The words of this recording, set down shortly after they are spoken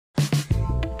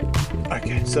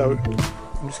Okay, so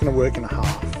I'm just going to work in a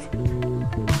half.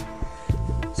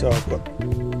 So I've got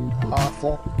half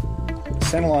lot,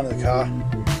 center line of the car.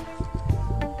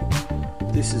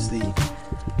 This is the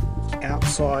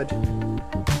outside,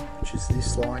 which is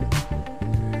this line,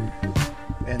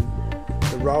 and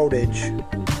the rolled edge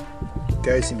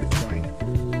goes in between.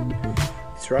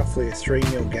 It's roughly a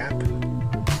 3mm gap.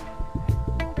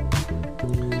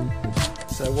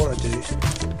 So what I do,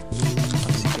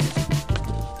 once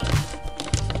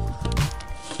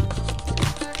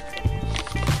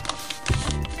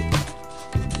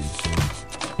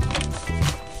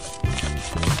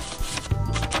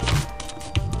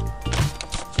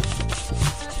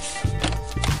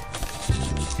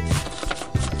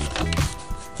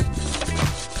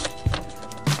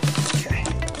again,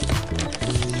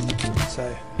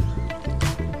 so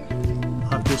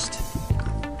I've just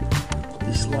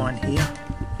this line here,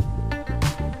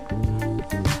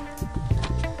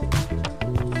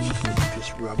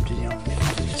 just rubbed it on there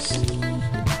like this.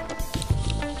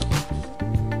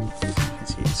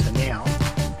 See it. So now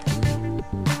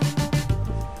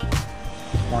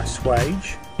my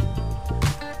swage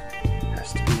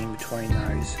has to be in between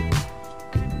those.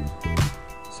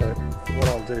 So what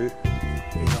I'll do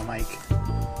is I'll make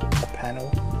a panel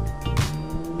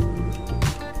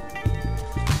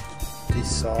this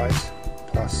size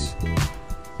plus,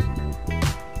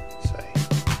 say,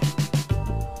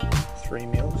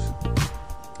 3mm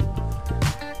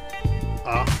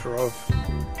after I've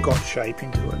got shape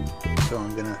into it. So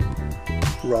I'm going to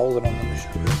roll it on the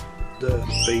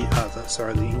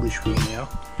English wheel now,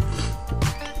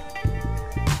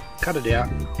 cut it out,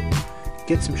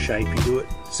 get some shape into it,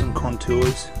 some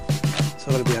contours, so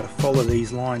I've got to be able to follow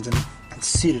these lines and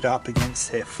sit it up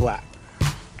against their flat.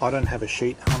 I don't have a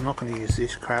sheet, I'm not going to use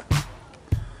this crap.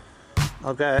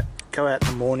 I'll go out in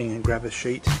the morning and grab a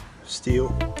sheet of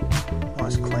steel,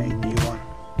 nice clean new one.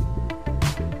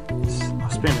 I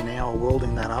spent an hour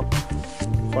welding that up.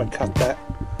 If I cut that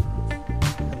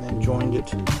and then joined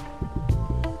it,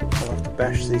 I'll have to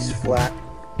bash this flat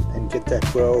and get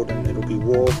that weld, and it'll be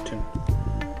warped, and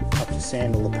I have to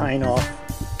sand all the paint off.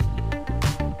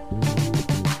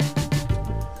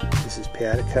 This is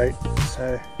powder coat,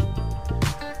 so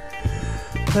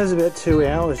that's about 2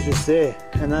 hours just there,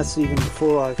 and that's even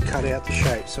before I've cut out the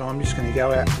shape. So I'm just going to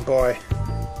go out and buy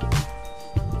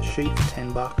a sheet for $10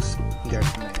 and go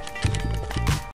from there.